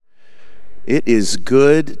It is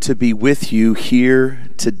good to be with you here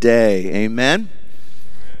today. Amen.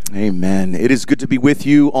 Amen. It is good to be with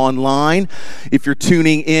you online. If you're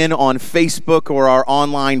tuning in on Facebook or our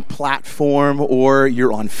online platform, or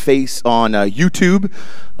you're on YouTube,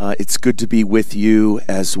 it's good to be with you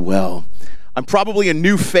as well. I'm probably a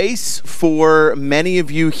new face for many of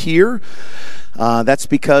you here. That's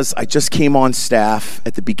because I just came on staff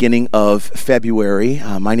at the beginning of February.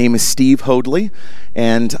 My name is Steve Hoadley,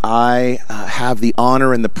 and I have the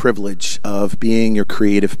honor and the privilege of being your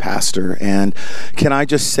creative pastor. And can I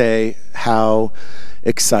just say how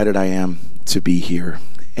excited I am to be here?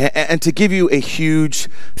 And to give you a huge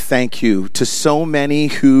thank you to so many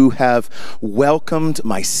who have welcomed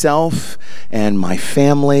myself and my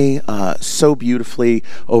family so beautifully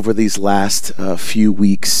over these last few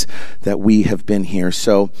weeks that we have been here.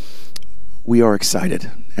 So we are excited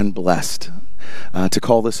and blessed to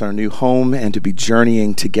call this our new home and to be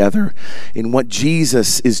journeying together in what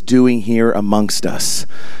Jesus is doing here amongst us.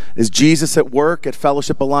 Is Jesus at work at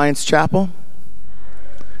Fellowship Alliance Chapel?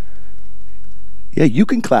 Yeah, you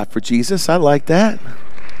can clap for Jesus. I like that.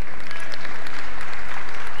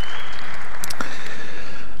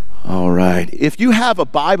 All right. If you have a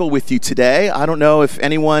Bible with you today, I don't know if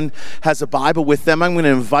anyone has a Bible with them. I'm going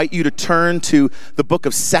to invite you to turn to the book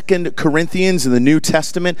of 2 Corinthians in the New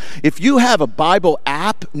Testament. If you have a Bible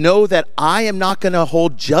app, know that I am not going to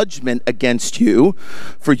hold judgment against you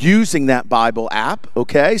for using that Bible app,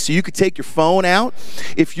 okay? So you could take your phone out.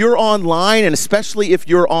 If you're online, and especially if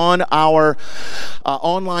you're on our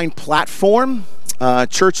online platform,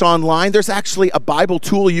 Church Online, there's actually a Bible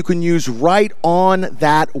tool you can use right on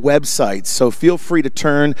that website. So feel free to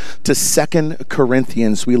turn to 2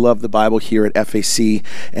 Corinthians. We love the Bible here at FAC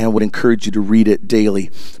and would encourage you to read it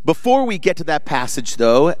daily. Before we get to that passage,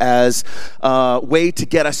 though, as a way to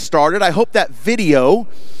get us started, I hope that video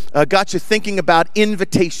got you thinking about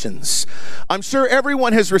invitations. I'm sure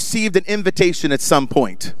everyone has received an invitation at some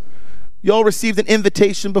point. You all received an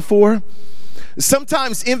invitation before?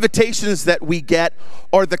 Sometimes invitations that we get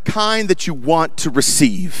are the kind that you want to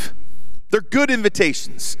receive. They're good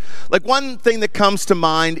invitations. Like one thing that comes to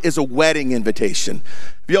mind is a wedding invitation.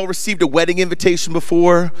 Have you all received a wedding invitation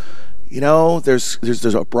before? You know, there's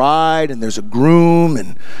a bride and there's a groom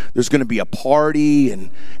and there's going to be a party and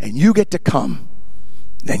you get to come.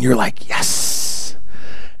 And you're like, yes.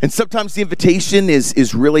 And sometimes the invitation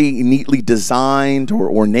is really neatly designed or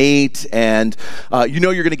ornate, and you know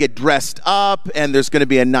you're going to get dressed up, and there's going to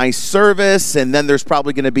be a nice service, and then there's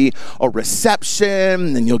probably going to be a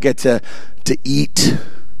reception, and you'll get to eat.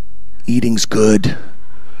 Eating's good,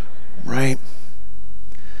 right?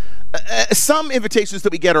 Some invitations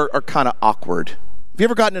that we get are kind of awkward. Have you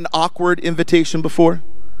ever gotten an awkward invitation before?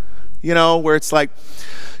 You know, where it's like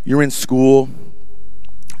you're in school,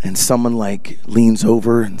 and someone like leans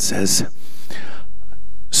over and says,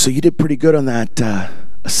 so you did pretty good on that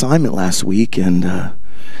assignment last week, and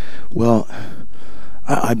well,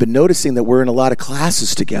 I've been noticing that we're in a lot of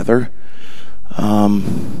classes together.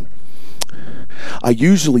 I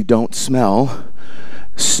usually don't smell,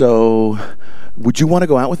 so would you want to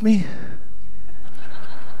go out with me?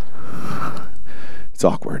 It's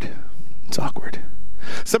awkward. It's awkward.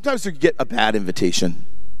 Sometimes you get a bad invitation.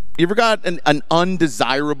 You ever got an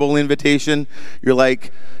undesirable invitation? You're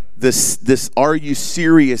like, this are you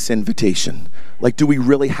serious invitation? Like, do we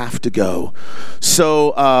really have to go?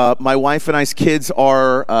 So my wife and I's kids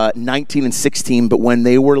are 19 and 16, but when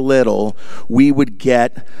they were little, we would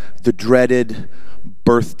get the dreaded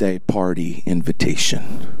birthday party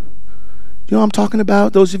invitation. You know what I'm talking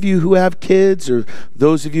about? Those of you who have kids, or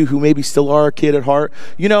those of you who maybe still are a kid at heart,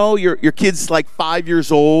 you know, your kid's like 5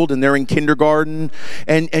 years old and they're in kindergarten,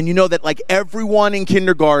 and you know that like everyone in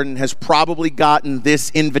kindergarten has probably gotten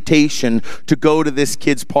this invitation to go to this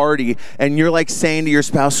kid's party, and you're like saying to your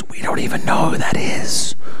spouse, we don't even know who that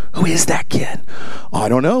is. Who is that kid? I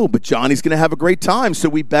don't know, but Johnny's going to have a great time, so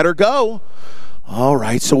we better go. All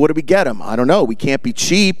right, so what do we get him? I don't know. We can't be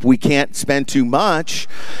cheap. We can't spend too much.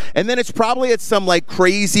 And then it's probably at some like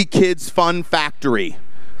crazy kids fun factory.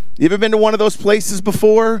 You ever been to one of those places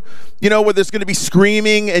before? You know, where there's going to be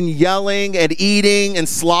screaming and yelling and eating and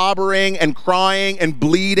slobbering and crying and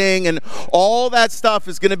bleeding, and all that stuff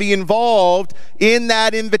is going to be involved in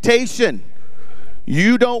that invitation.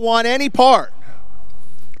 You don't want any part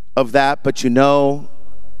of that, but you know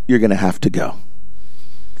you're going to have to go.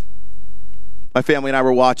 My family and I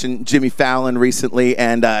were watching Jimmy Fallon recently,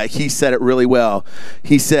 and he said it really well.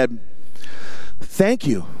 He said, thank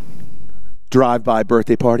you, drive-by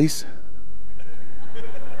birthday parties,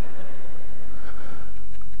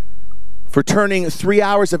 for turning 3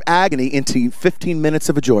 hours of agony into 15 minutes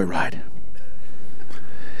of a joyride.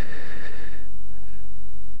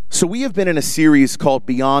 So we have been in a series called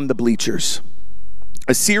Beyond the Bleachers,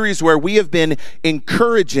 a series where we have been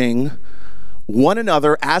encouraging one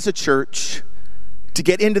another as a church to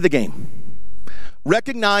get into the game,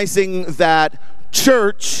 recognizing that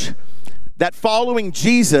church, that following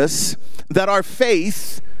Jesus, that our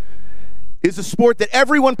faith is a sport that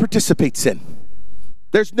everyone participates in.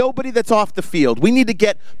 There's nobody that's off the field. We need to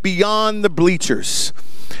get beyond the bleachers.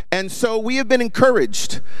 And so we have been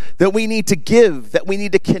encouraged that we need to give, that we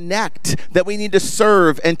need to connect, that we need to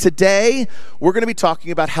serve. And today, we're going to be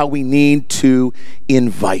talking about how we need to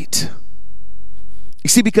invite. You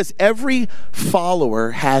see, because every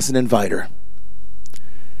follower has an inviter.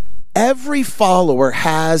 Every follower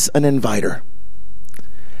has an inviter.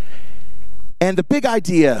 And the big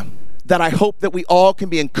idea that I hope that we all can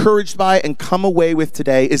be encouraged by and come away with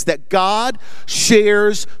today is that God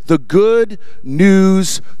shares the good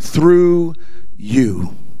news through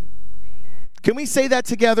you. Can we say that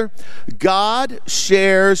together? God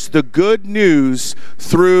shares the good news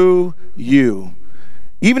through you.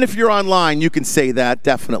 Even if you're online, you can say that,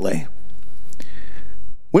 definitely.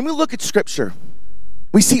 When we look at Scripture,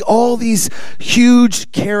 we see all these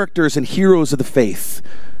huge characters and heroes of the faith.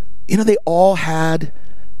 You know, they all had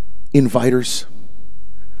inviters.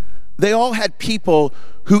 They all had people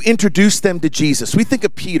who introduced them to Jesus. We think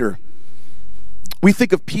of Peter. We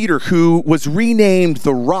think of Peter, who was renamed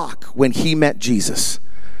the Rock when he met Jesus.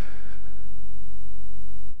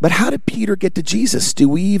 But how did Peter get to Jesus? Do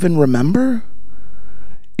we even remember?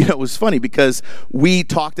 You know, it was funny because we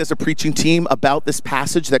talked as a preaching team about this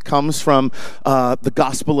passage that comes from the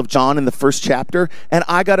Gospel of John in the first chapter, and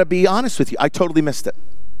I got to be honest with you, I totally missed it.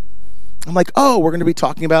 I'm like, oh, we're going to be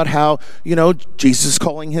talking about how, you know, Jesus is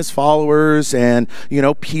calling his followers and, you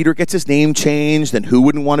know, Peter gets his name changed, and who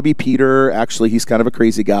wouldn't want to be Peter? Actually, he's kind of a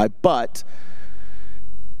crazy guy. But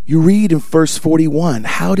you read in verse 41,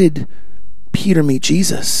 how did Peter meet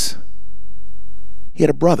Jesus? He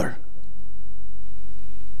had a brother.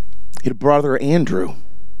 He had a brother, Andrew.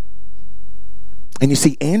 And you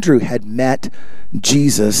see, Andrew had met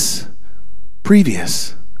Jesus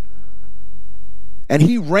previous. And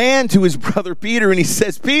he ran to his brother Peter and he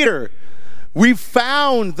says, Peter, we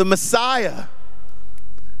found the Messiah.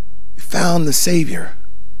 We found the Savior.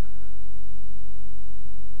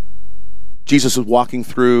 Jesus was walking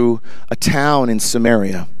through a town in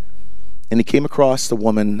Samaria, and he came across a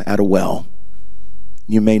woman at a well.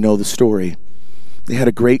 You may know the story. They had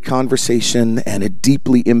a great conversation, and it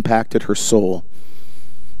deeply impacted her soul.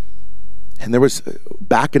 And there was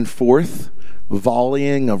back and forth,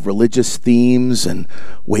 volleying of religious themes and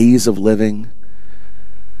ways of living.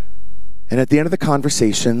 And at the end of the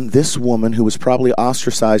conversation, this woman, who was probably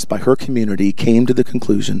ostracized by her community, came to the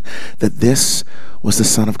conclusion that this was the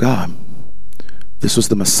Son of God. This was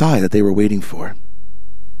the Messiah that they were waiting for.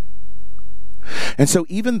 And so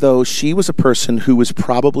even though she was a person who was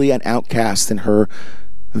probably an outcast in her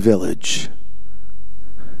village,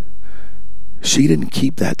 she didn't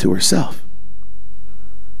keep that to herself.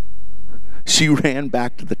 She ran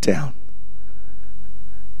back to the town.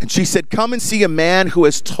 And she said, come and see a man who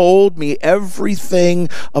has told me everything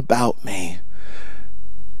about me.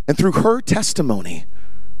 And through her testimony,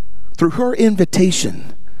 through her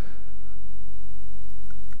invitation,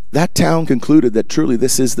 that town concluded that truly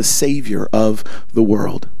this is the Savior of the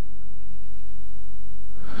world.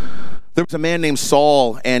 There was a man named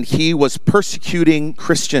Saul, and he was persecuting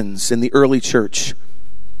Christians in the early church.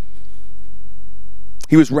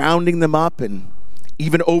 He was rounding them up and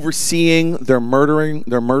even overseeing their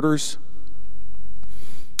murders.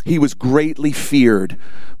 He was greatly feared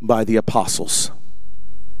by the apostles.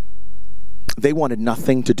 They wanted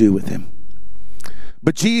nothing to do with him.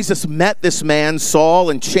 But Jesus met this man, Saul,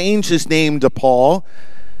 and changed his name to Paul.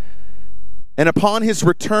 And upon his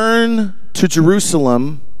return to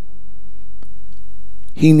Jerusalem,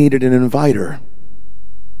 he needed an inviter.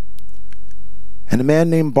 And a man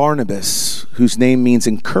named Barnabas, whose name means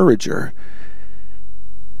encourager,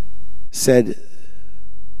 said,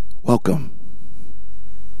 welcome.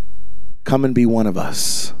 Come and be one of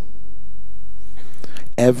us.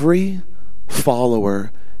 Every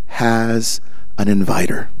follower has an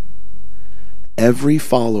inviter. Every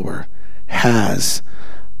follower has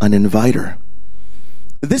an inviter.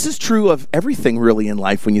 This is true of everything really in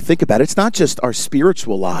life when you think about it. It's not just our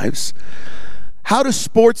spiritual lives. How do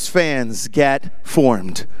sports fans get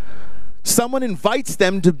formed? Someone invites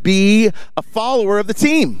them to be a follower of the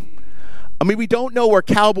team. I mean, we don't know where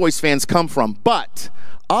Cowboys fans come from, but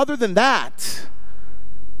other than that,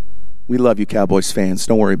 we love you, Cowboys fans.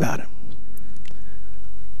 Don't worry about it.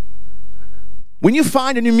 When you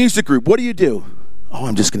find a new music group, what do? oh,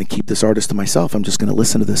 I'm just going to keep this artist to myself. I'm just going to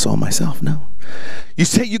listen to this all myself. No. You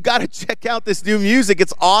say, you got to check out this new music.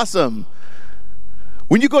 It's awesome.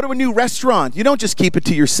 When you go to a new restaurant, you don't just keep it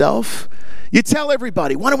to yourself. You tell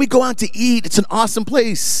everybody, why don't we go out to eat? It's an awesome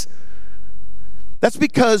place. That's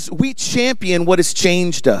because we champion what has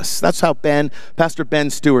changed us. That's how Pastor Ben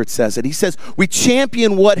Stewart says it. He says, we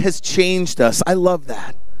champion what has changed us. I love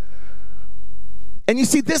that. And you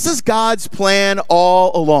see, this is God's plan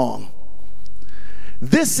all along.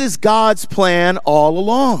 This is God's plan all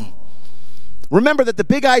along. Remember that the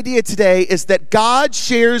big idea today is that God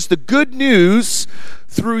shares the good news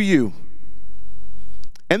through you.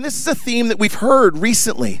 And this is a theme that we've heard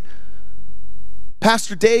recently.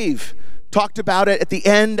 Pastor Dave talked about it at the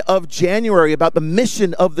end of January, about the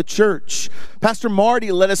mission of the church. Pastor Marty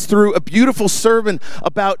led us through a beautiful sermon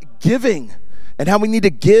about giving and how we need to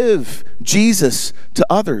give Jesus to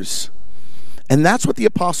others. And that's what the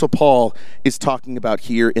Apostle Paul is talking about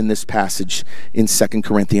here in this passage in 2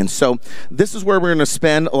 Corinthians. So this is where we're going to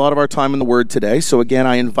spend a lot of our time in the Word today. So again,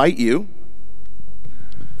 I invite you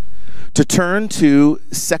to turn to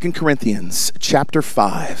 2 Corinthians chapter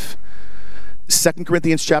 5. 2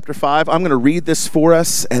 Corinthians chapter 5. I'm going to read this for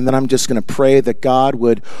us, and then I'm just going to pray that God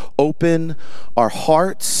would open our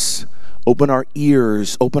hearts, open our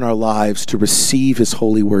ears, open our lives to receive his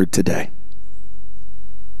holy word today.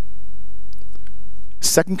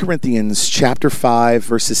 2 Corinthians chapter 5,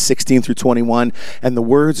 verses 16 through 21, and the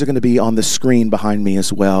words are going to be on the screen behind me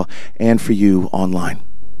as well, and for you online.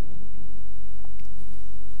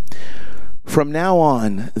 From now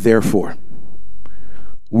on, therefore,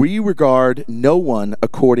 we regard no one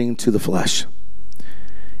according to the flesh,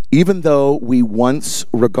 even though we once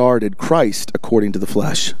regarded Christ according to the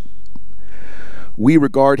flesh. We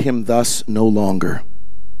regard him thus no longer.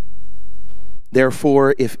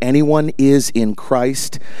 Therefore, if anyone is in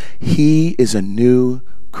Christ, he is a new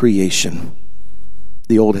creation.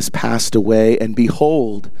 The old has passed away, and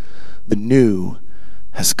behold, the new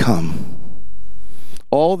has come.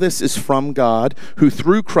 All this is from God, who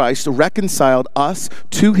through Christ reconciled us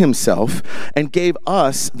to himself and gave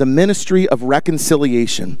us the ministry of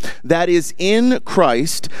reconciliation. That is, in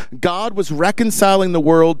Christ, God was reconciling the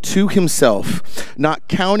world to himself, not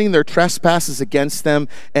counting their trespasses against them,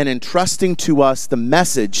 and entrusting to us the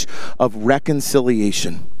message of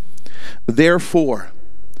reconciliation. Therefore,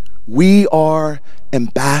 we are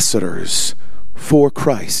ambassadors for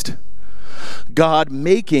Christ, God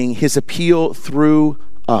making his appeal through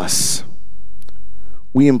us.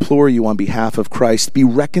 We implore you on behalf of Christ, be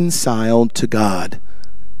reconciled to God.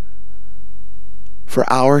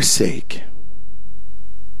 For our sake,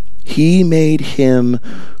 he made him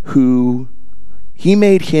to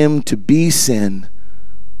be sin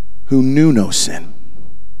who knew no sin,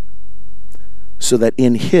 so that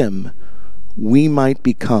in him we might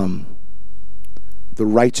become the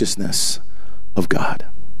righteousness of God.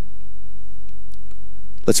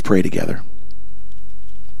 Let's pray together.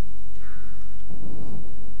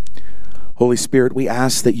 Holy Spirit, we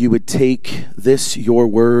ask that you would take this, your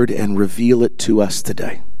word, and reveal it to us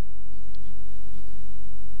today.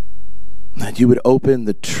 That you would open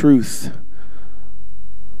the truth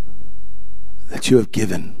that you have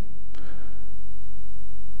given.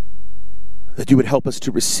 That you would help us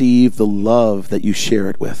to receive the love that you share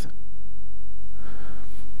it with.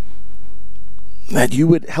 That you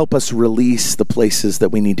would help us release the places that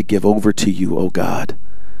we need to give over to you, O God,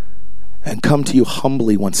 and come to you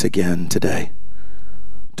humbly once again today,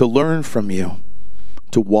 to learn from you,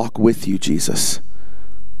 to walk with you, Jesus,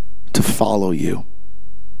 to follow you.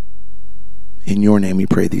 In your name we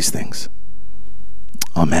pray these things.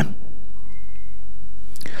 Amen.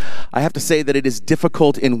 I have to say that it is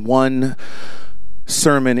difficult in one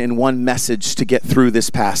sermon, in one message, to get through this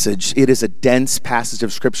passage. It is a dense passage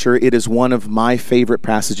of Scripture. It is one of my favorite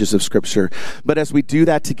passages of Scripture. But as we do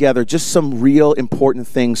that together, just some real important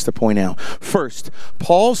things to point out. First,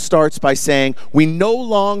 Paul starts by saying, we no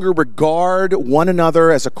longer regard one another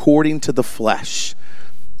as according to the flesh.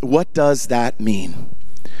 What does that mean?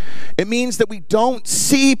 It means that we don't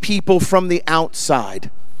see people from the outside.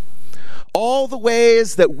 All the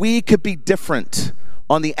ways that we could be different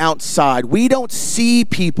on the outside. We don't see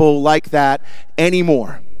people like that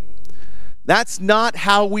anymore. That's not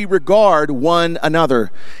how we regard one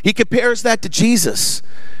another. He compares that to Jesus.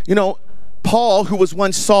 You know, Paul, who was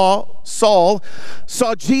once Saul, saw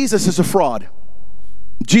Jesus as a fraud.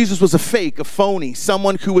 Jesus was a fake, a phony,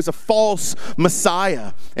 someone who was a false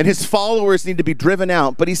Messiah, and his followers need to be driven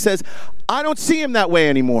out. But he says, I don't see him that way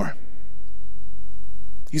anymore.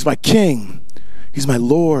 He's my king. He's my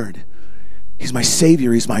Lord. He's my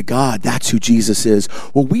Savior. He's my God. That's who Jesus is.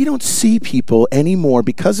 Well, we don't see people anymore.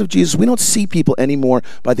 Because of Jesus, we don't see people anymore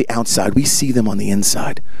by the outside. We see them on the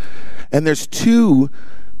inside. And there's two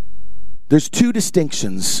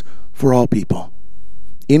distinctions for all people: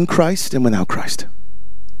 in Christ and without Christ.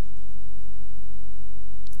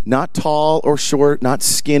 Not tall or short, not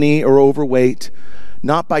skinny or overweight,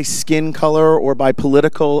 not by skin color or by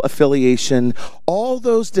political affiliation. All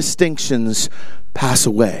those distinctions pass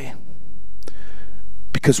away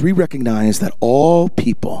because we recognize that all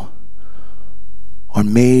people are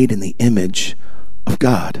made in the image of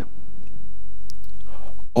God.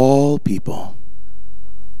 All people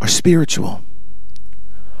are spiritual.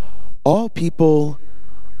 All people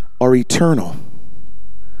are eternal.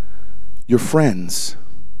 Your friends,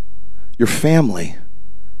 your family,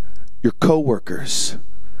 your coworkers,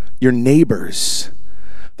 your neighbors,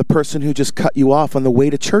 the person who just cut you off on the way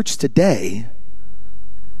to church today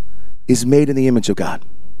is made in the image of God.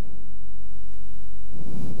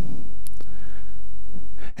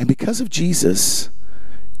 And because of Jesus,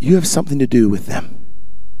 you have something to do with them.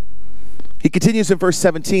 He continues in verse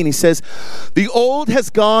 17. He says, "The old has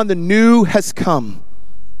gone, the new has come."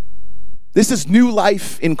 This is new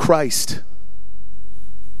life in Christ.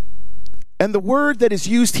 And the word that is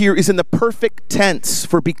used here is in the perfect tense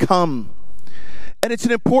for become. And it's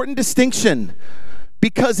an important distinction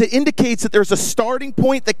because it indicates that there's a starting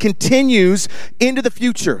point that continues into the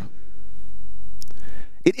future.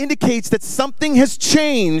 It indicates that something has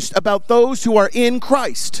changed about those who are in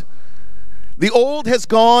Christ. The old has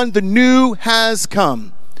gone, the new has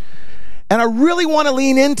come. And I really want to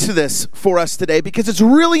lean into this for us today because it's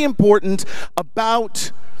really important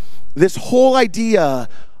about this whole idea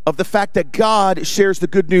of the fact that God shares the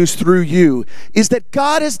good news through you, is that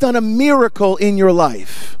God has done a miracle in your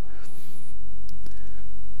life.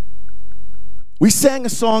 We sang a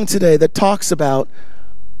song today that talks about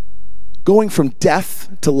going from death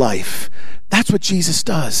to life. That's what Jesus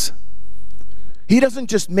does. He doesn't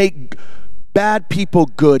just make bad people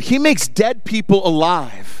good. He makes dead people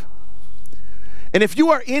alive. And if you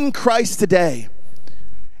are in Christ today,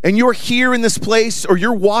 and you're here in this place, or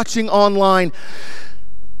you're watching online,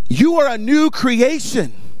 you are a new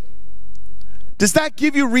creation. Does that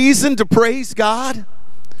give you reason to praise God?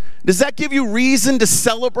 Does that give you reason to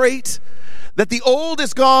celebrate that the old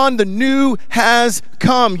is gone, the new has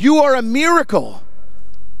come? You are a miracle.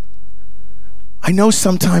 I know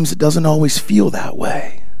sometimes it doesn't always feel that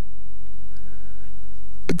way.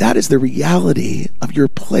 But that is the reality of your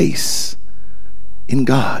place in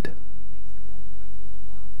God.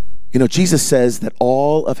 You know, Jesus says that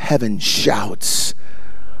all of heaven shouts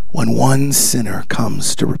when one sinner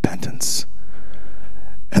comes to repentance.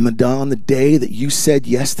 And on the day that you said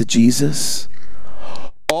yes to Jesus,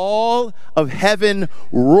 all of heaven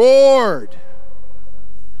roared.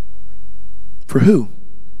 For who?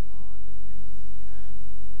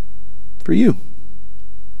 For you.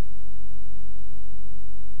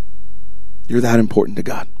 You're that important to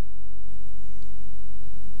God.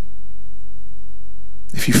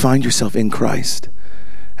 If you find yourself in Christ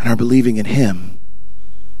and are believing in Him,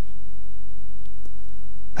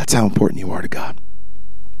 that's how important you are to God.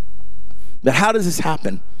 But how does this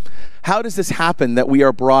happen? How does this happen that we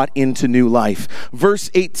are brought into new life? Verse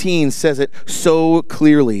 18 says it so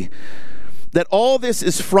clearly, that all this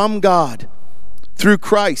is from God through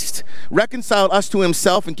Christ, reconciled us to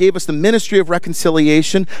Himself and gave us the ministry of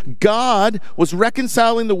reconciliation. God was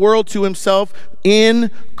reconciling the world to Himself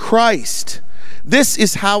in Christ. This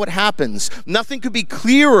is how it happens. Nothing could be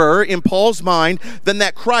clearer in Paul's mind than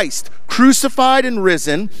that Christ, crucified and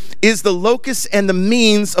risen, is the locus and the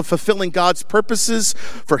means of fulfilling God's purposes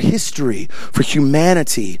for history, for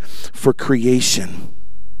humanity, for creation.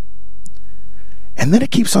 And then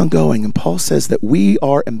it keeps on going, and Paul says that we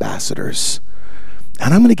are ambassadors.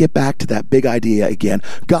 And I'm going to get back to that big idea again.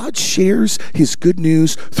 God shares His good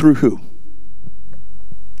news through who?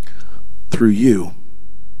 Through you.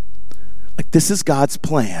 Like, this is God's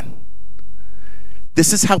plan.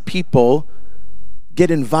 This is how people get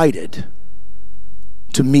invited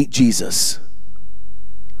to meet Jesus.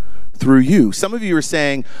 Through you. Some of you are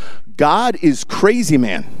saying, God is crazy,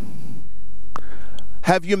 man.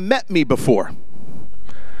 Have you met me before?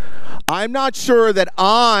 I'm not sure that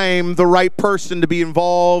I'm the right person to be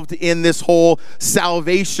involved in this whole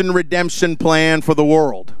salvation redemption plan for the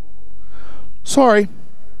world. Sorry.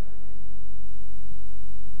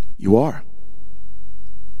 You are.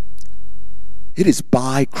 It is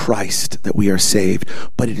by Christ that we are saved,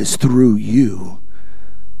 but it is through you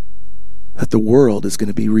that the world is going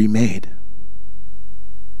to be remade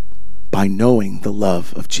by knowing the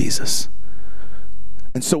love of Jesus.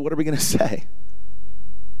 And so what are we going to say?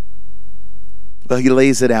 Well, he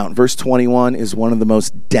lays it out. Verse 21 is one of the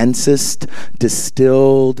most densest,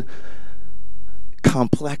 distilled,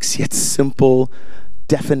 complex yet simple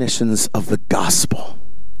definitions of the gospel,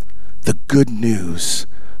 the good news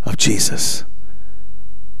of Jesus.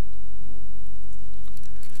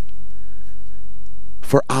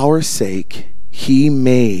 For our sake, he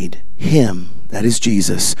made him, that is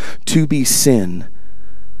Jesus, to be sin,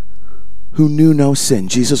 who knew no sin.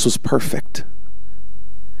 Jesus was perfect.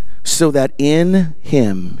 So that in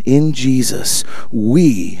him, in Jesus,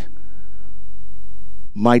 we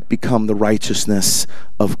might become the righteousness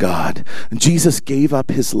of God. Jesus gave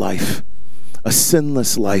up his life, a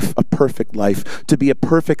sinless life, a perfect life, to be a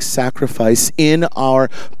perfect sacrifice in our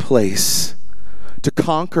place, to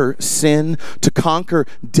conquer sin, to conquer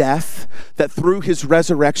death, that through his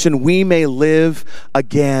resurrection we may live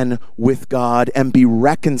again with God and be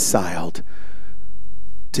reconciled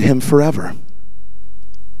to him forever.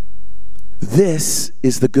 This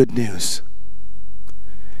is the good news.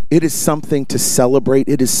 It is something to celebrate.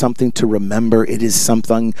 It is something to remember. It is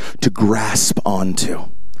something to grasp onto.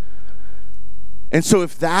 And so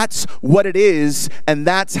if that's what it is, and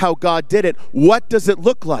that's how God did it, what does it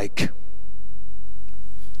look like?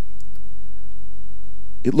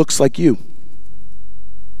 It looks like you.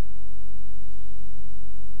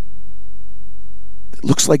 It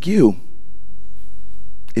looks like you.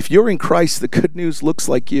 If you're in Christ, the good news looks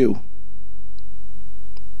like you.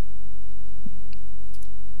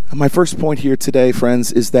 And my first point here today,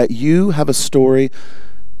 friends, is that you have a story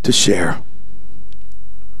to share.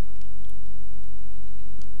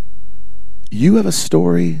 You have a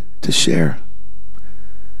story to share.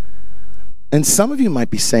 And some of you might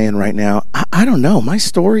be saying right now, I don't know, my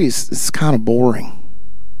story is kind of boring.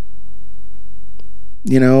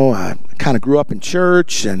 You know, I kind of grew up in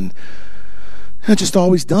church and I just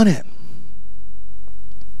always done it.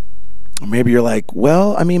 Or maybe you're like,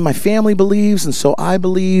 well, I mean, my family believes, and so I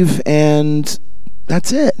believe, and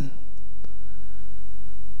that's it.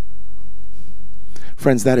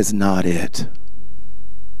 Friends, that is not it.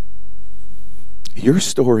 Your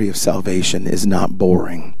story of salvation is not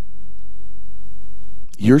boring.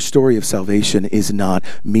 Your story of salvation is not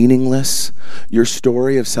meaningless. Your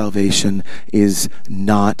story of salvation is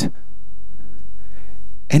not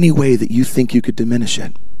any way that you think you could diminish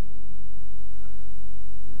it.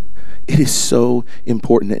 It is so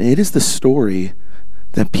important, and it is the story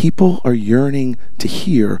that people are yearning to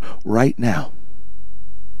hear right now.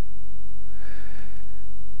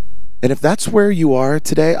 And if that's where you are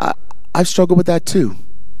today, I've struggled with that too.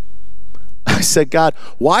 I said, God,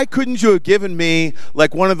 why couldn't you have given me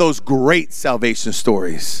like one of those great salvation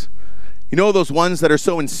stories? You know, those ones that are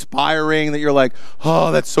so inspiring that you're like,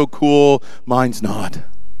 oh, that's so cool. Mine's not.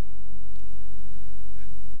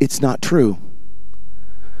 It's not true.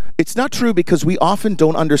 It's not true because we often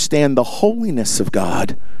don't understand the holiness of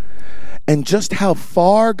God and just how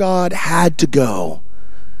far God had to go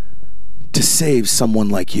to save someone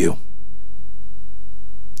like you,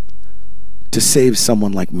 to save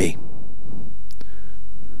someone like me.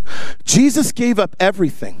 Jesus gave up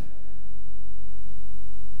everything.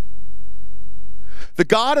 The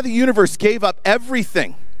God of the universe gave up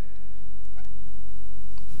everything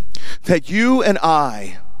that you and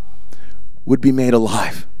I would be made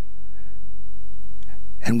alive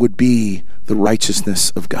and would be the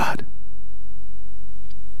righteousness of God.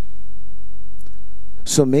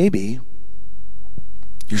 So maybe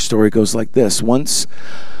your story goes like this. Once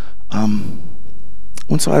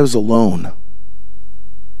I was alone,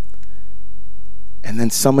 and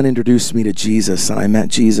then someone introduced me to Jesus, and I met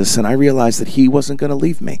Jesus, and I realized that he wasn't going to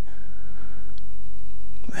leave me,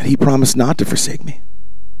 that he promised not to forsake me.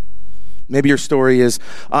 Maybe your story is,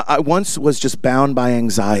 I once was just bound by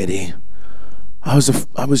anxiety. I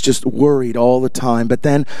was just worried all the time. But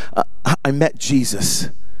then I met Jesus,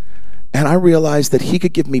 and I realized that he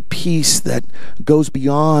could give me peace that goes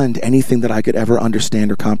beyond anything that I could ever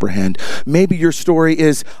understand or comprehend. Maybe your story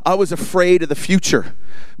is, I was afraid of the future,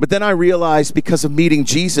 but then I realized because of meeting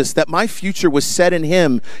Jesus that my future was set in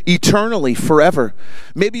him eternally, forever.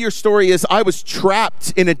 Maybe your story is, I was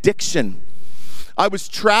trapped in addiction. I was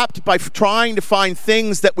trapped by trying to find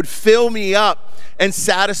things that would fill me up and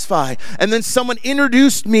satisfy. And then someone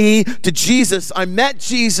introduced me to Jesus. I met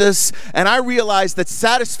Jesus, and I realized that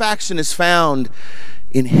satisfaction is found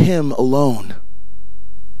in him alone.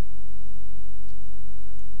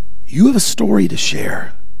 You have a story to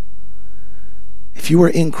share. If you are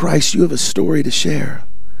in Christ, you have a story to share.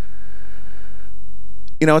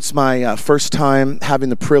 You know, it's my first time having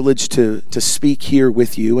the privilege to speak here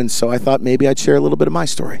with you, and so I thought maybe I'd share a little bit of my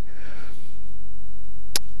story.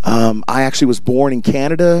 I actually was born in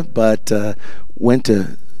Canada, but went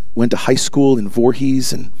to high school in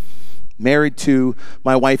Voorhees and married to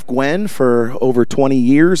my wife Gwen for over 20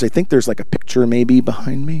 years. I think there's like a picture maybe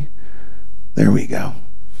behind me. There we go.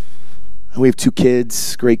 We have 2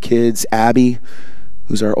 kids, great kids, Abby,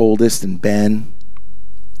 who's our oldest, and Ben.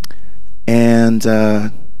 And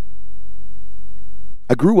I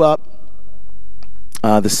grew up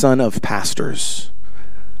the son of pastors.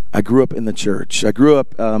 I grew up in the church. I grew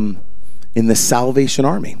up in the Salvation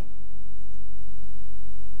Army.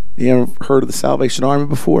 You ever heard of the Salvation Army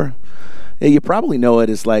before? Yeah, you probably know it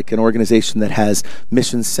as like an organization that has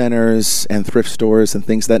mission centers and thrift stores and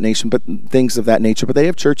things of that nature. But they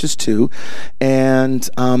have churches too. And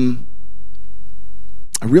I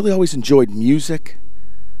really always enjoyed music.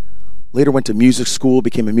 Later went to music school,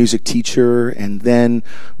 became a music teacher, and then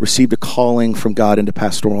received a calling from God into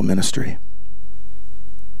pastoral ministry.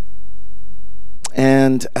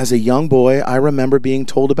 And as a young boy, I remember being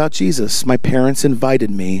told about Jesus. My parents invited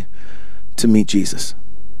me to meet Jesus.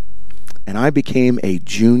 And I became a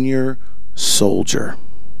junior soldier.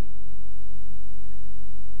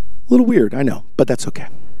 A little weird, I know, but that's okay.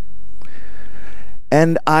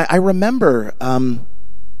 And I remember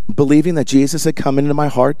believing that Jesus had come into my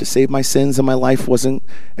heart to save my sins and my life wasn't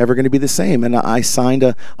ever going to be the same. And I signed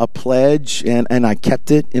a pledge and I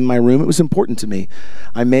kept it in my room. It was important to me.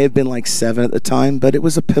 I may have been like 7 at the time, but it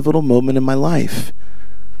was a pivotal moment in my life.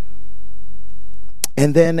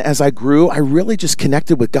 And then as I grew, I really just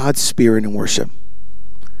connected with God's Spirit in worship.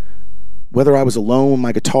 Whether I was alone with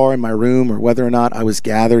my guitar in my room or whether or not I was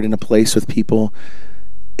gathered in a place with people,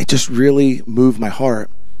 it just really moved my heart.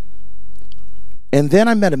 And then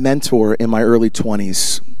I met a mentor in my early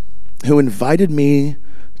 20s who invited me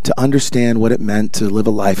to understand what it meant to live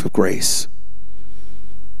a life of grace.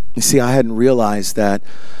 You see, I hadn't realized that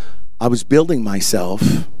I was building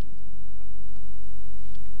myself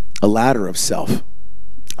a ladder of self.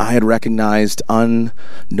 I had recognized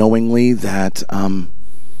unknowingly that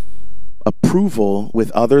approval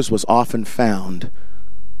with others was often found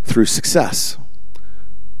through success,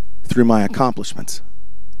 through my accomplishments.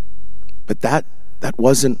 But that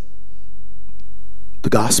wasn't the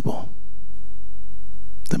gospel.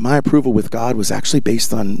 That my approval with God was actually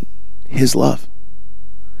based on His love.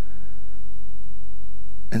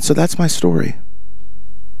 And so that's my story.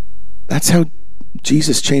 That's how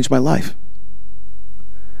Jesus changed my life.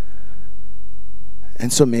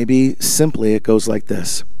 And so maybe simply it goes like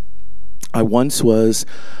this. I once was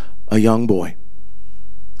a young boy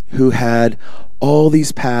who had all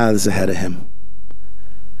these paths ahead of him.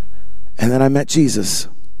 And then I met Jesus.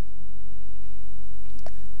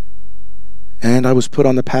 And I was put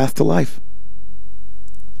on the path to life.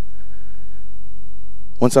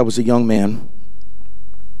 Once I was a young man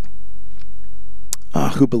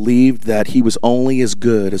who believed that he was only as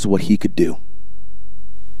good as what he could do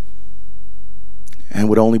and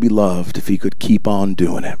would only be loved if he could keep on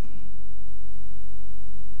doing it.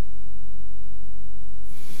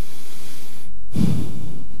 And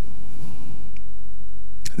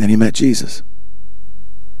then he met Jesus.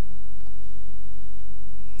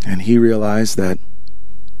 And he realized that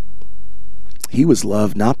he was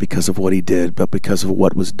loved not because of what he did, but because of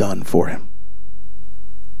what was done for him.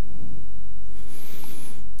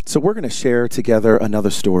 So we're going to share together another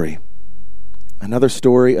story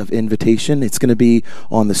of invitation. It's going to be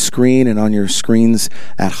on the screen and on your screens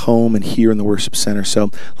at home and here in the worship center. So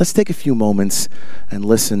let's take a few moments and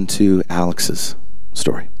listen to Alex's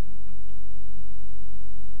story.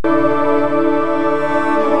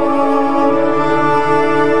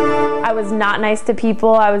 I was not nice to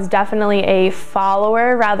people. I was definitely a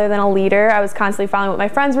follower rather than a leader. I was constantly following what my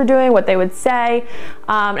friends were doing, what they would say.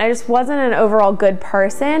 I just wasn't an overall good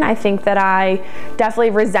person. I think that I definitely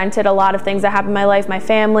resented a lot of things that happened in my life, my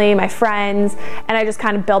family, my friends, and I just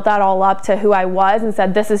kind of built that all up to who I was and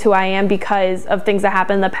said, this is who I am because of things that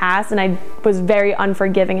happened in the past, and I was very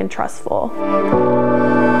unforgiving and trustful.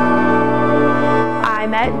 I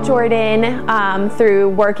met Jordan through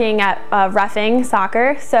working at reffing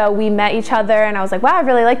soccer. So we met each other and I was like, wow, I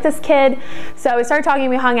really like this kid. So we started talking,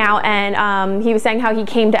 we hung out, and he was saying how he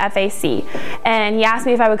came to FAC. And he asked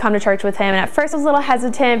me if I would come to church with him. And at first I was a little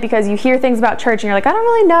hesitant because you hear things about church and you're like, I don't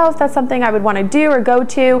really know if that's something I would want to do or go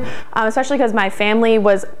to, especially because my family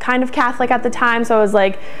was kind of Catholic at the time. So I was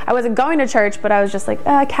like, I wasn't going to church, but I was just like,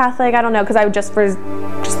 Catholic, I don't know, because I would just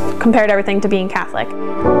compared everything to being Catholic.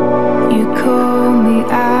 You call me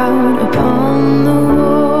out upon the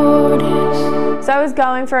waters. So I was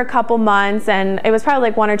going for a couple months, and it was probably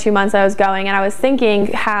like 1 or 2 months I was going, and I was thinking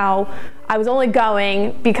how I was only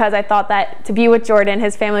going because I thought that to be with Jordan,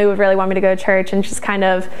 his family would really want me to go to church, and just kind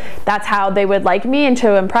of that's how they would like me, and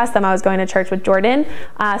to impress them I was going to church with Jordan.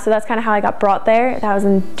 So that's kind of how I got brought there. That was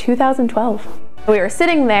in 2012. We were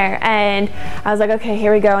sitting there and I was like, okay,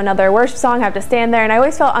 here we go, another worship song. I have to stand there, and I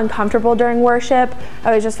always felt uncomfortable during worship. I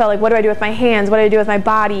always just felt like, what do I do with my hands? What do I do with my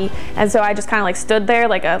body? And so I just kind of like stood there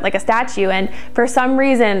like a statue. And for some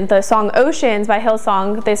reason, the song Oceans by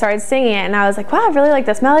Hillsong, they started singing it, and I was like, wow, I really like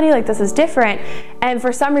this melody, like this is different. And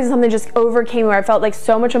for some reason, something just overcame me where I felt like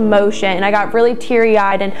so much emotion, and I got really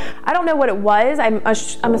teary-eyed, and I don't know what it was. I'm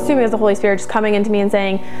assuming it was the Holy Spirit just coming into me and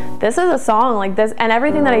saying, this is a song like this. And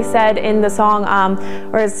everything that I said in the song,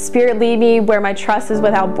 or Spirit lead me where my trust is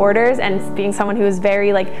without borders, and being someone who was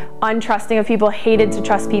very like untrusting of people, hated to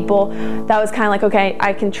trust people, that was kind of like, okay,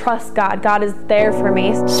 I can trust God. God is there for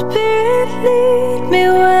me. Spirit lead me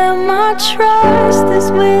where my trust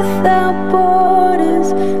is without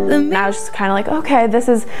borders. And I was just kind of like, okay,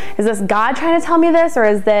 is this God trying to tell me this, or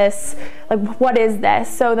is this like, what is this?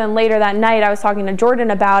 So then later that night I was talking to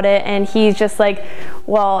Jordan about it, and he's just like,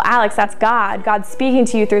 well, Alex, that's God's speaking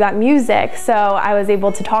to you through that music. So I was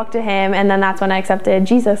able to talk to him, and then that's when I accepted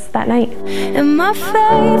Jesus that night. And my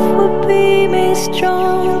faith will be made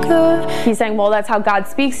stronger. He's saying, well, that's how God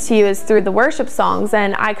speaks to you, is through the worship songs.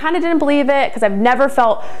 And I kind of didn't believe it because I've never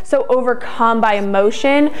felt so overcome by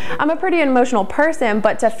emotion. I'm a pretty emotional person,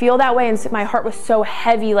 but to feel that way and my heart was so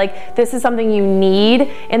heavy, like this is something you need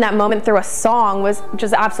in that moment through a song, was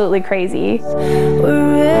just absolutely crazy.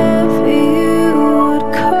 Wherever you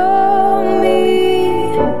would call me.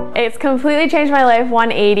 It's completely changed my life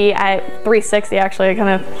 180, at 360 actually,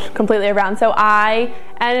 kind of completely around. So I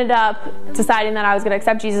ended up deciding that I was going to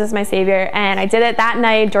accept Jesus as my Savior, and I did it that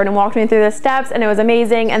night. Jordan walked me through the steps, and it was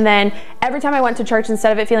amazing. And then every time I went to church,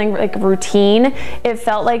 instead of it feeling like routine, it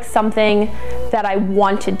felt like something that I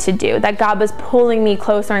wanted to do, that God was pulling me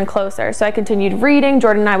closer and closer. So I continued reading.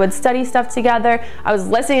 Jordan and I would study stuff together. I was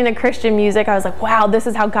listening to Christian music. I was like, wow, this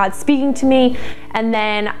is how God's speaking to me. And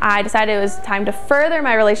then I decided it was time to further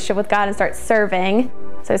my relationship with God and start serving.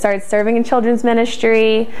 So I started serving in children's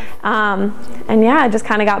ministry, and yeah, I just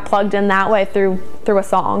kind of got plugged in that way through a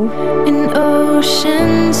song. In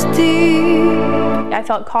oceans deep. I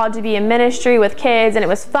felt called to be in ministry with kids, and it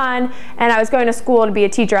was fun, and I was going to school to be a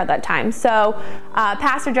teacher at that time. So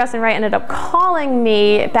Pastor Justin Wright ended up calling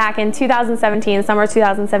me back in 2017, summer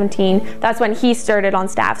 2017. That's when he started on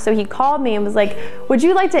staff. So he called me and was like, would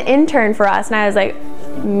you like to intern for us? And I was like,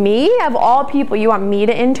 me? Of all people, you want me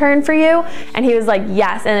to intern for you? And he was like,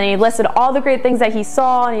 yes. And then he listed all the great things that he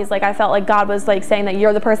saw, and he's like, I felt like God was like saying that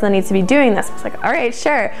you're the person that needs to be doing this. I was like, all right,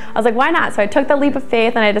 sure. I was like, why not? So I took the leap of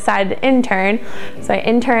faith, and I decided to intern. So I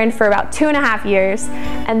interned for about 2.5 years,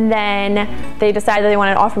 and then they decided that they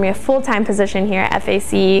wanted to offer me a full-time position here at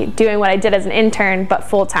FAC, doing what I did as an intern, but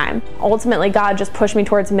full-time. Ultimately, God just pushed me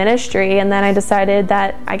towards ministry, and then I decided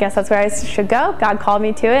that I guess that's where I should go. God called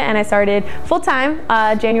me to it, and I started full-time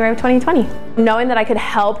January of 2020. Knowing that I could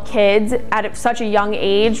help kids at such a young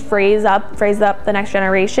age raise up the next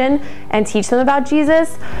generation and teach them about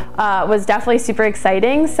Jesus was definitely super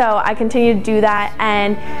exciting. So I continued to do that,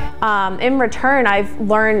 and in return I've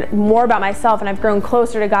learned more about myself, and I've grown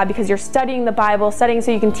closer to God, because you're studying the Bible, studying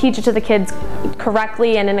so you can teach it to the kids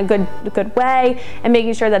correctly and in a good way, and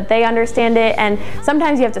making sure that they understand it. And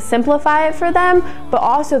sometimes you have to simplify it for them, but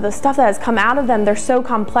also the stuff that has come out of them, they're so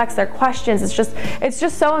complex, their questions, it's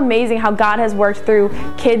just so amazing how God has worked through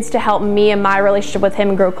kids to help me in my relationship with him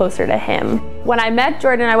and grow closer to him. When I met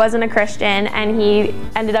Jordan, I wasn't a Christian, and he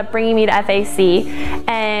ended up bringing me to FAC,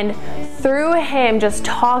 and through him, just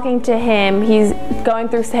talking to him, he's going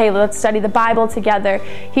through, hey, let's study the Bible together.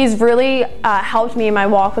 He's really helped me in my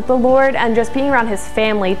walk with the Lord, and just being around his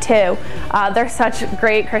family too. They're such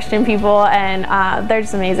great Christian people, and they're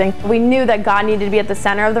just amazing. We knew that God needed to be at the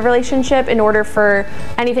center of the relationship in order for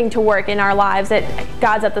anything to work in our lives. That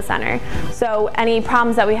God's at the center. So any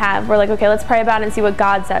problems that we have, we're like, okay, let's pray about it and see what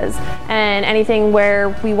God says. And anything where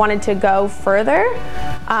we wanted to go further,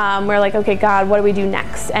 we're like, okay, God, what do we do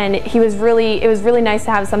next? And it was really nice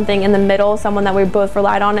to have something in the middle, someone that we both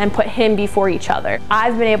relied on, and put him before each other.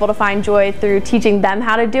 I've been able to find joy through teaching them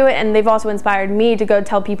how to do it, and they've also inspired me to go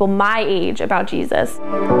tell people my age about Jesus.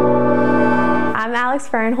 I'm Alex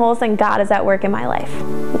Fernholz, and God is at work in my life.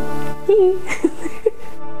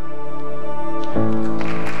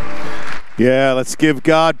 Yeah, let's give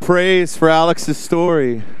God praise for Alex's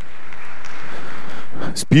story.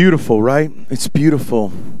 It's beautiful, right? It's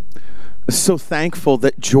beautiful. I'm so thankful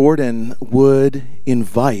that Jordan would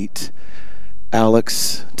invite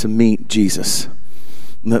Alex to meet Jesus.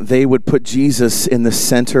 That they would put Jesus in the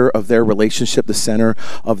center of their relationship, the center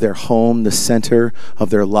of their home, the center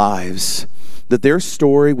of their lives. That their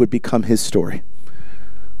story would become his story.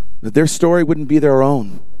 That their story wouldn't be their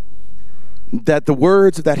own. That the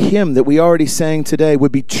words of that hymn that we already sang today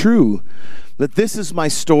would be true. That this is my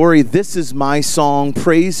story, this is my song,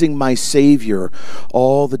 praising my Savior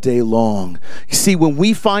all the day long. You see, when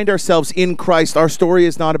we find ourselves in Christ, our story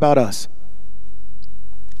is not about us.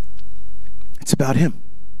 It's about him.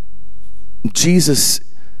 Jesus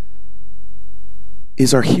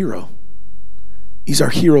is our hero. He's our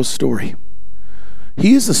hero story.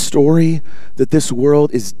 He is a story that this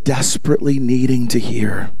world is desperately needing to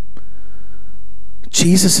hear.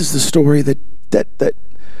 Jesus is the story that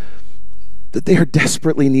they are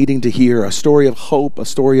desperately needing to hear. A story of hope, a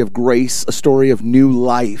story of grace, a story of new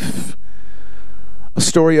life. A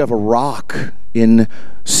story of a rock in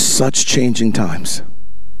such changing times.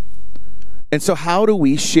 And so how do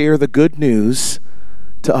we share the good news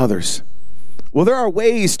to others? Well, there are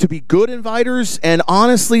ways to be good inviters, and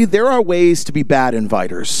honestly, there are ways to be bad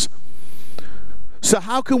inviters. So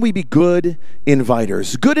how can we be good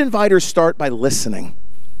inviters? Good inviters start by listening.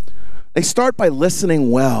 They start by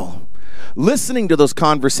listening well. Listening to those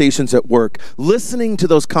conversations at work. Listening to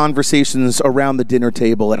those conversations around the dinner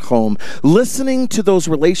table at home. Listening to those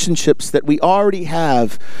relationships that we already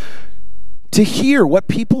have. To hear what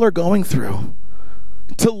people are going through.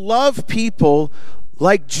 To love people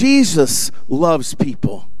like Jesus loves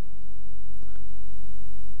people.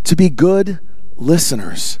 To be good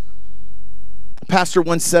listeners. A pastor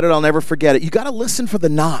once said it, I'll never forget it. You got to listen for the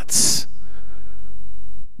knots.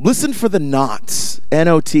 Listen for the knots.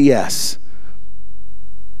 N-O-T-S.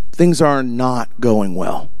 Things are not going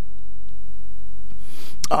well.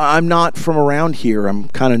 I'm not from around here. I'm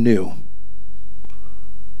kind of new.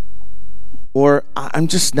 Or I'm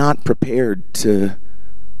just not prepared to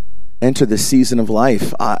enter this season of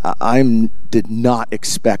life. I did not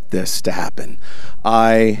expect this to happen.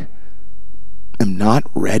 I am not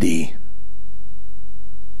ready.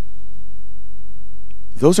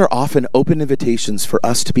 Those are often open invitations for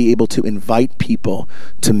us to be able to invite people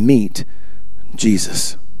to meet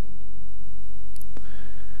Jesus.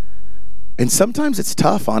 And sometimes it's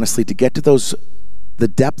tough, honestly, to get to the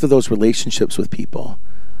depth of those relationships with people.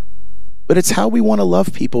 But it's how we want to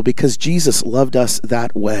love people because Jesus loved us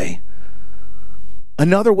that way.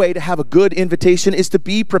 Another way to have a good invitation is to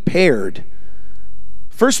be prepared.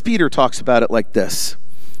 1 Peter talks about it like this.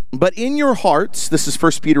 But in your hearts, this is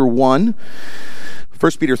 1 Peter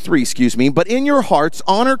 3, but in your hearts,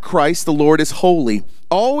 honor Christ the Lord as holy,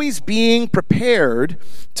 always being prepared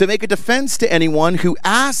to make a defense to anyone who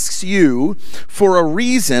asks you for a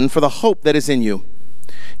reason for the hope that is in you.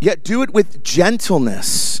 Yet do it with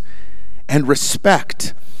gentleness and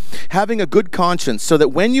respect, having a good conscience, so that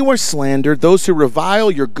when you are slandered, those who revile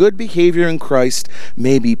your good behavior in Christ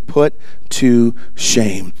may be put to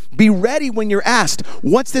shame. Be ready when you're asked,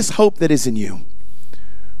 what's this hope that is in you?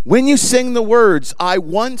 When you sing the words, I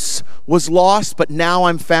once was lost, but now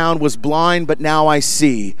I'm found, was blind, but now I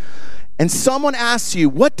see, and someone asks you,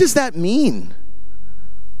 what does that mean?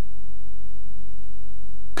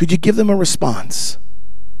 Could you give them a response?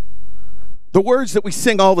 The words that we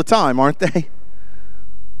sing all the time, aren't they?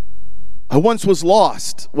 I once was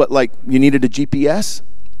lost. What, like you needed a GPS?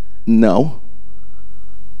 No.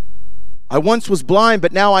 I once was blind,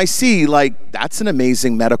 but now I see. Like, that's an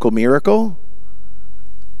amazing medical miracle.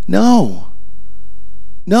 No.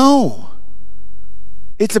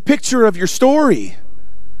 It's a picture of your story.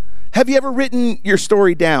 Have you ever written your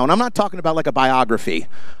story down? I'm not talking about like a biography.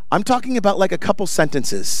 I'm talking about like a couple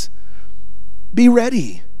sentences. Be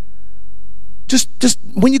ready. Just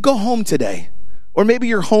when you go home today, or maybe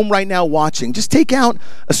you're home right now watching, just take out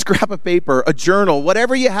a scrap of paper, a journal,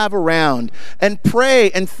 whatever you have around, and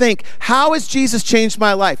pray and think, how has Jesus changed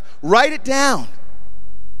my life? Write it down.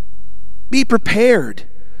 Be prepared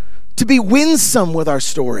to be winsome with our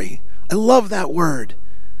story. I love that word.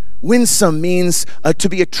 Winsome means to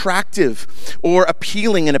be attractive or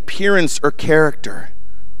appealing in appearance or character.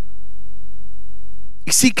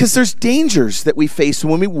 You see, because there's dangers that we face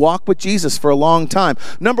when we walk with Jesus for a long time.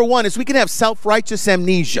 Number one is we can have self-righteous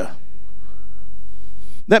amnesia.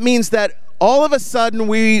 That means that all of a sudden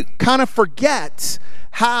we kind of forget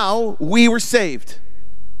how we were saved.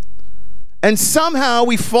 And somehow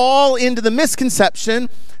we fall into the misconception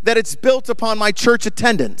that it's built upon my church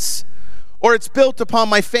attendance, or it's built upon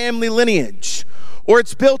my family lineage, or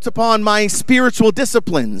it's built upon my spiritual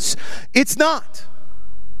disciplines. It's not.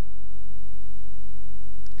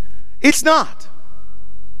 It's not.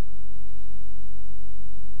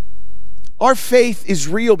 Our faith is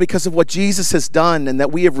real because of what Jesus has done and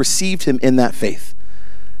that we have received him in that faith.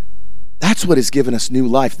 That's what has given us new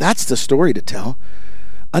life. That's the story to tell.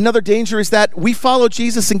 Another danger is that we follow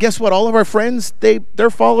Jesus, and guess what? All of our friends, they're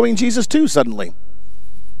following Jesus too suddenly.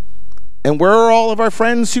 And where are all of our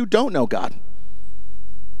friends who don't know God?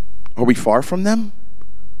 Are we far from them?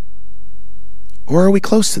 Or are we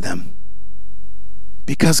close to them?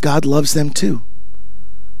 Because God loves them too.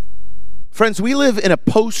 Friends, we live in a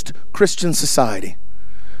post-Christian society.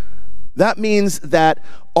 That means that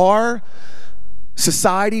our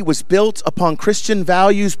society was built upon Christian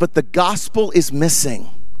values, but the gospel is missing.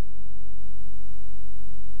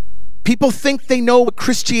 People think they know what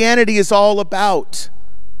Christianity is all about,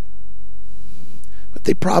 but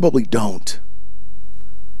they probably don't.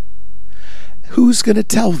 Who's going to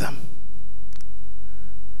tell them?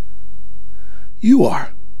 You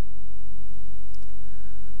are.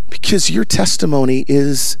 Because your testimony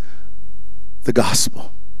is the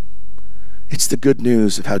gospel. It's the good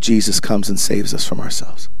news of how Jesus comes and saves us from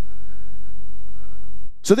ourselves.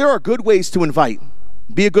 So there are good ways to invite.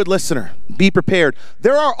 Be a good listener. Be prepared.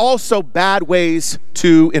 There are also bad ways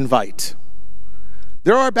to invite.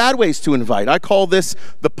 There are bad ways to invite. I call this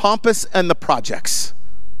the pompous and the projects.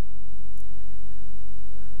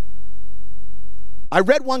 I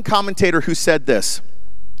read one commentator who said this.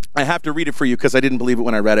 I have to read it for you because I didn't believe it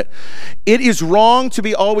when I read it. It is wrong to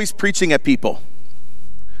be always preaching at people.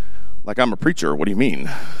 Like, I'm a preacher. What do you mean?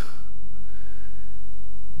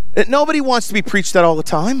 Nobody wants to be preached at all the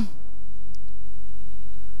time.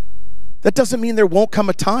 That doesn't mean there won't come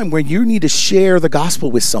a time where you need to share the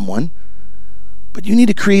gospel with someone, but you need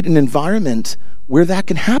to create an environment where that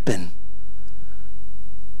can happen.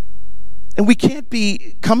 And we can't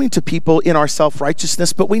be coming to people in our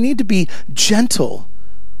self-righteousness, but we need to be gentle.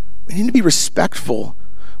 We need to be respectful.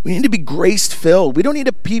 We need to be grace-filled. We don't need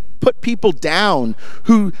to put people down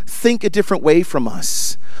who think a different way from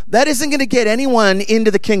us. That isn't going to get anyone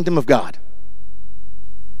into the kingdom of God.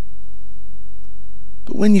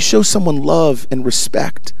 But when you show someone love and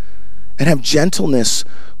respect and have gentleness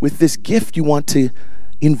with this gift you want to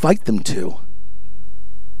invite them to,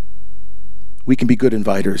 we can be good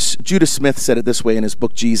inviters. Judah Smith said it this way in his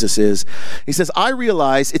book, Jesus Is. He says, I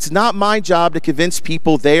realize it's not my job to convince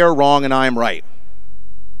people they are wrong and I am right.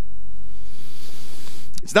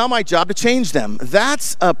 It's not my job to change them.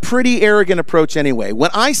 That's a pretty arrogant approach anyway.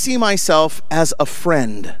 When I see myself as a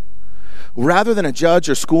friend, rather than a judge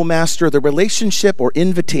or schoolmaster, the relationship or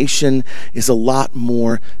invitation is a lot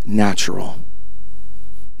more natural.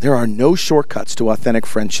 There are no shortcuts to authentic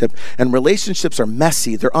friendship, and relationships are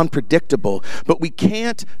messy, they're unpredictable, but we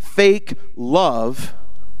can't fake love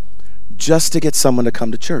just to get someone to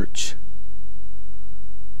come to church.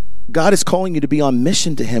 God is calling you to be on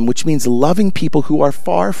mission to him, which means loving people who are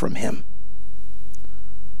far from him.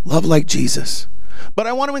 Love like Jesus. But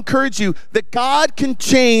I want to encourage you that God can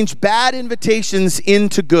change bad invitations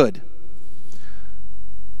into good.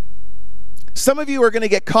 Some of you are going to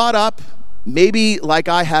get caught up, maybe like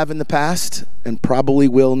I have in the past, and probably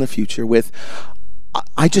will in the future, with,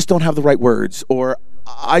 I just don't have the right words, or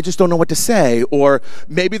I just don't know what to say, or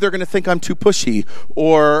maybe they're going to think I'm too pushy,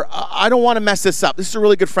 or I don't want to mess this up. This is a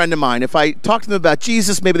really good friend of mine. If I talk to them about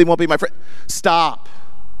Jesus, maybe they won't be my friend. Stop.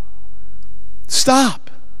 Stop.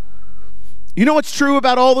 You know what's true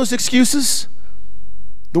about all those excuses?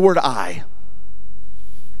 The word I.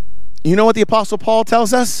 You know what the Apostle Paul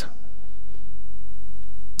tells us?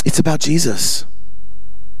 It's about Jesus.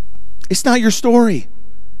 It's not your story.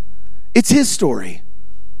 It's his story.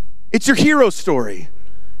 It's your hero's story.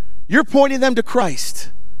 You're pointing them to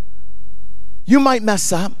Christ. You might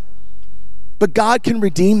mess up, but God can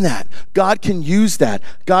redeem that. God can use that.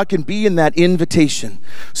 God can be in that invitation.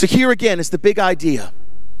 So here again is the big idea.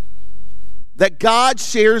 That God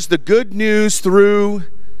shares the good news through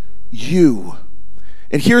you.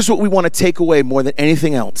 And here's what we want to take away more than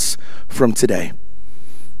anything else from today.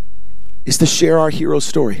 Is to share our hero's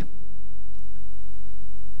story.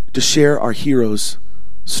 To share our hero's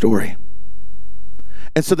story.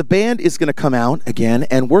 And so the band is going to come out again,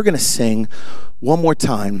 and we're going to sing one more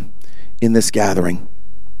time in this gathering.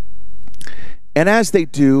 And as they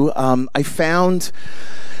do, I found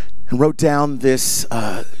and wrote down this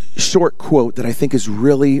short quote that I think is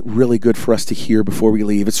really, really good for us to hear before we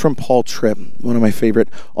leave. It's from Paul Tripp, one of my favorite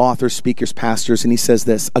authors, speakers, pastors, and he says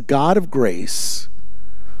this: a God of grace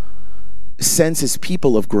sends his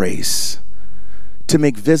people of grace to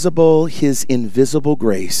make visible his invisible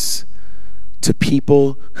grace to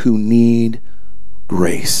people who need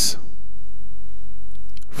grace.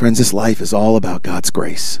 Friends, this life is all about God's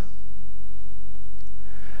grace.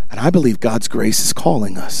 And I believe God's grace is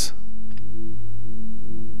calling us.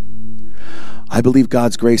 I believe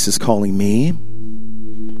God's grace is calling me,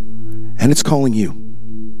 and it's calling you.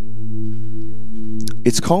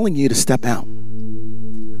 It's calling you to step out.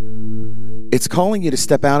 It's calling you to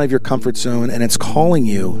step out of your comfort zone, and it's calling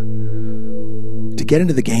you to get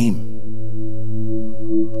into the game,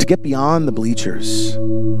 to get beyond the bleachers,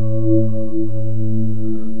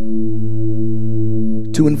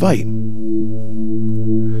 to invite,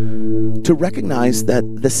 to recognize that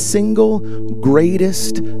the single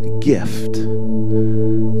greatest gift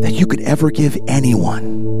that you could ever give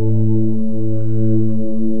anyone,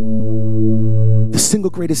 the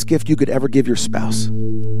single greatest gift you could ever give your spouse,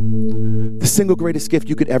 the single greatest gift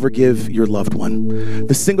you could ever give your loved one,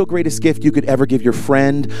 the single greatest gift you could ever give your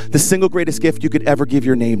friend, the single greatest gift you could ever give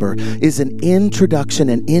your neighbor is an introduction,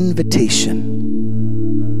 an invitation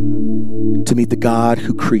to meet the God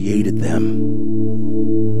who created them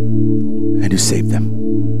and who saved them.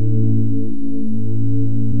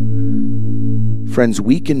 Friends,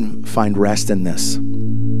 we can find rest in this,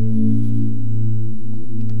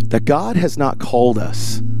 that God has not called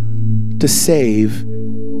us to save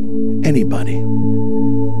anybody.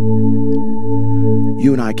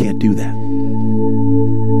 You and I can't do that.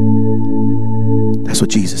 That's what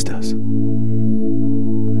Jesus does.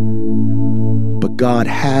 But God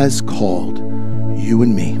has called you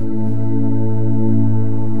and me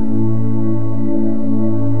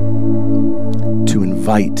to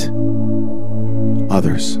invite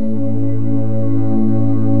others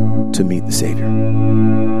to meet the Savior.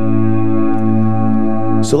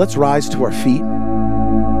 So let's rise to our feet.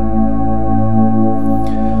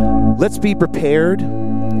 Let's be prepared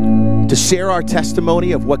to share our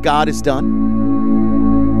testimony of what God has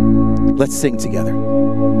done. Let's sing together.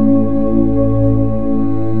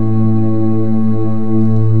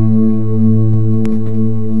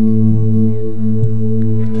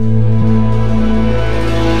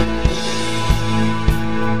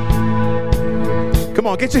 Come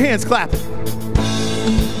on, get your hands clapping.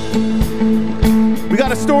 We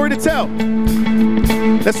got a story to tell.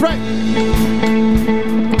 That's right.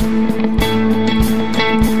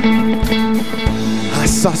 I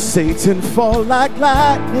saw Satan fall like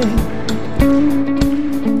lightning.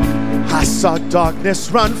 I saw darkness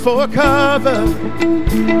run for cover.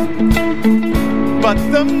 But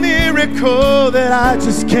the miracle that I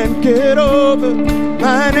just can't get over,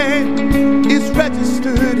 my name is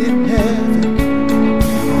registered in heaven.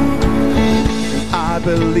 I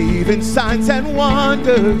believe in signs and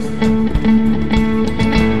wonders.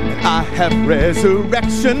 I have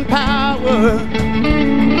resurrection power.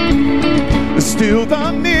 Still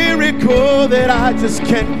the miracle that I just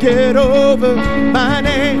can't get over, my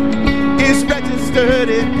name is registered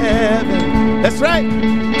in heaven. That's right.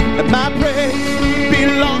 And my praise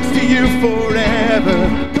belongs to you forever.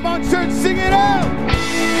 Come on, church, sing it out.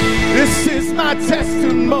 This is my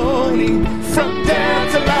testimony from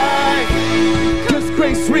death to life. 'Cause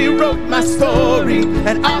grace rewrote my story,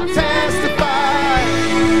 and I'll testify.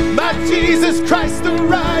 My Jesus Christ the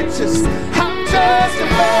righteous, I'm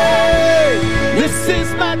justified. This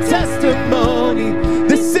is my testimony.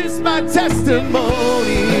 This is my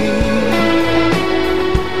testimony.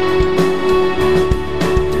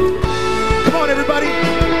 Come on, everybody.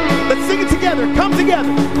 Let's sing it together. Come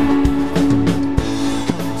together.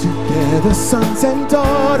 Come together, sons and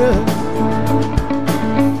daughters,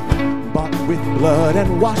 bought with blood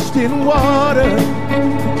and washed in water.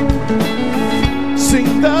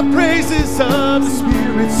 Sing the praises of the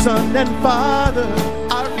Spirit, Son, and Father.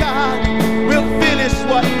 Our God will finish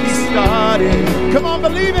what He started. Come on,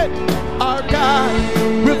 believe it. Our God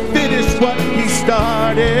will finish what He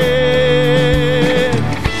started.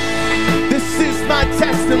 This is my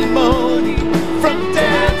testimony from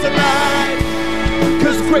death to life.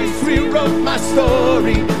 'Cause grace rewrote my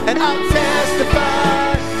story, and I'll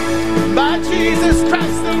testify. By Jesus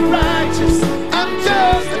Christ the righteous, I'm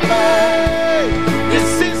justified.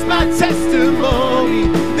 This is my testimony.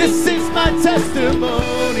 This is my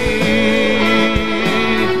testimony.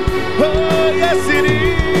 Oh, yes it is.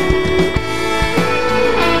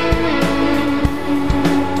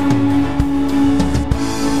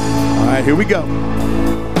 All right, here we go.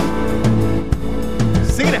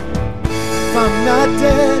 Sing it out. If I'm not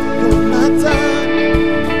dead, you're not done.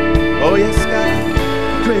 Oh, yes, God.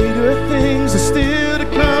 Greater things are still to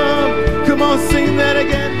come. Come on, sing that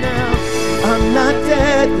again now. I'm not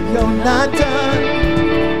dead, you're not done.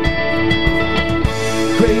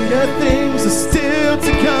 Greater things are still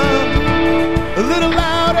to come. A little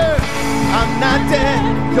louder. I'm not dead,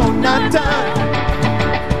 you're not done.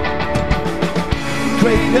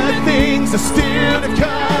 Greater things are still to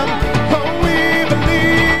come. Oh, we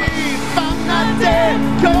believe. I'm not dead,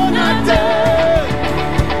 you're not done.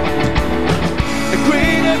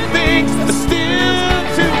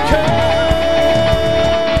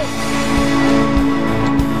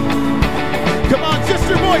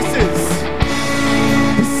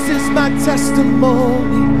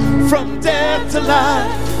 testimony from death to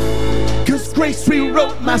life. 'Cause grace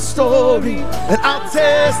rewrote my story, and I'll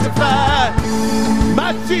testify.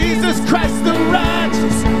 My Jesus Christ the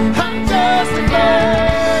righteous, I'm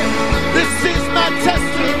justified. This is my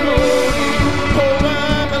testimony. Oh,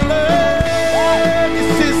 I'm alive.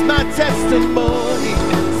 This is my testimony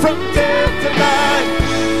from death to life.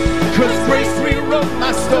 'Cause grace rewrote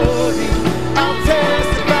my story, I'll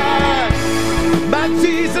testify. My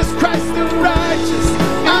Jesus Christ the righteous,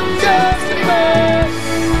 I'm justified.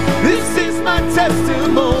 This is my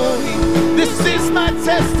testimony. This is my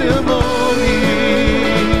testimony.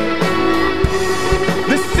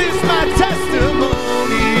 This is my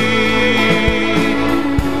testimony.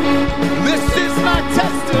 This is my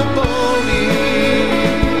testimony.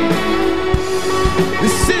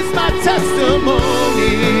 This is my testimony.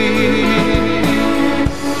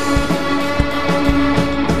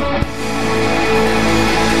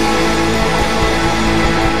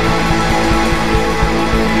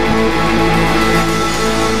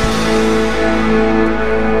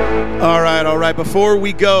 All right. Before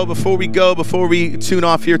we tune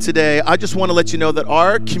off here today, I just want to let you know that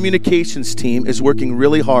our communications team is working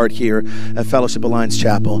really hard here at Fellowship Alliance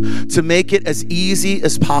Chapel to make it as easy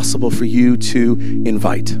as possible for you to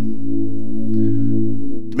invite. To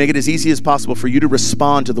make it as easy as possible for you to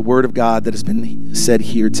respond to the word of God that has been said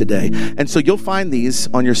here today. And so you'll find these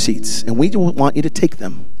on your seats, and we don't want you to take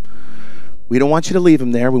them. We don't want you to leave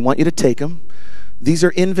them there. We want you to take them. These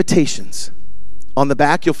are invitations. On the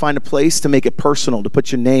back, you'll find a place to make it personal, to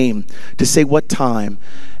put your name, to say what time,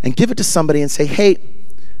 and give it to somebody and say, hey, do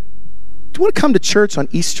you want to come to church on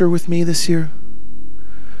Easter with me this year?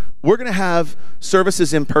 We're going to have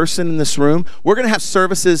services in person in this room. We're going to have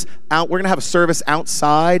services out. We're going to have a service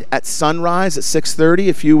outside at sunrise at 6:30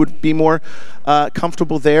 if you would be more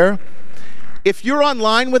comfortable there. If you're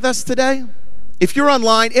online with us today,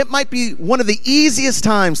 it might be one of the easiest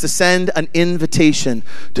times to send an invitation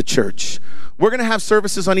to church. We're going to have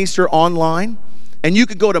services on Easter online, and you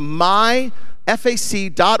can go to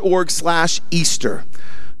myfac.org/Easter.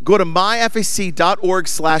 Go to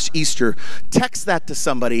myfac.org/Easter. Text that to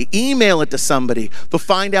somebody. Email it to somebody. They'll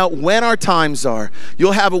find out when our times are.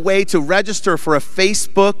 You'll have a way to register for a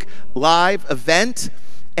Facebook Live event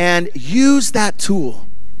and use that tool.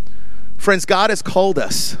 Friends, God has called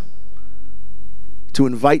us to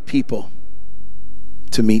invite people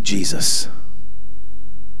to meet Jesus.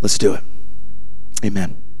 Let's do it.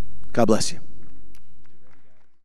 Amen. God bless you.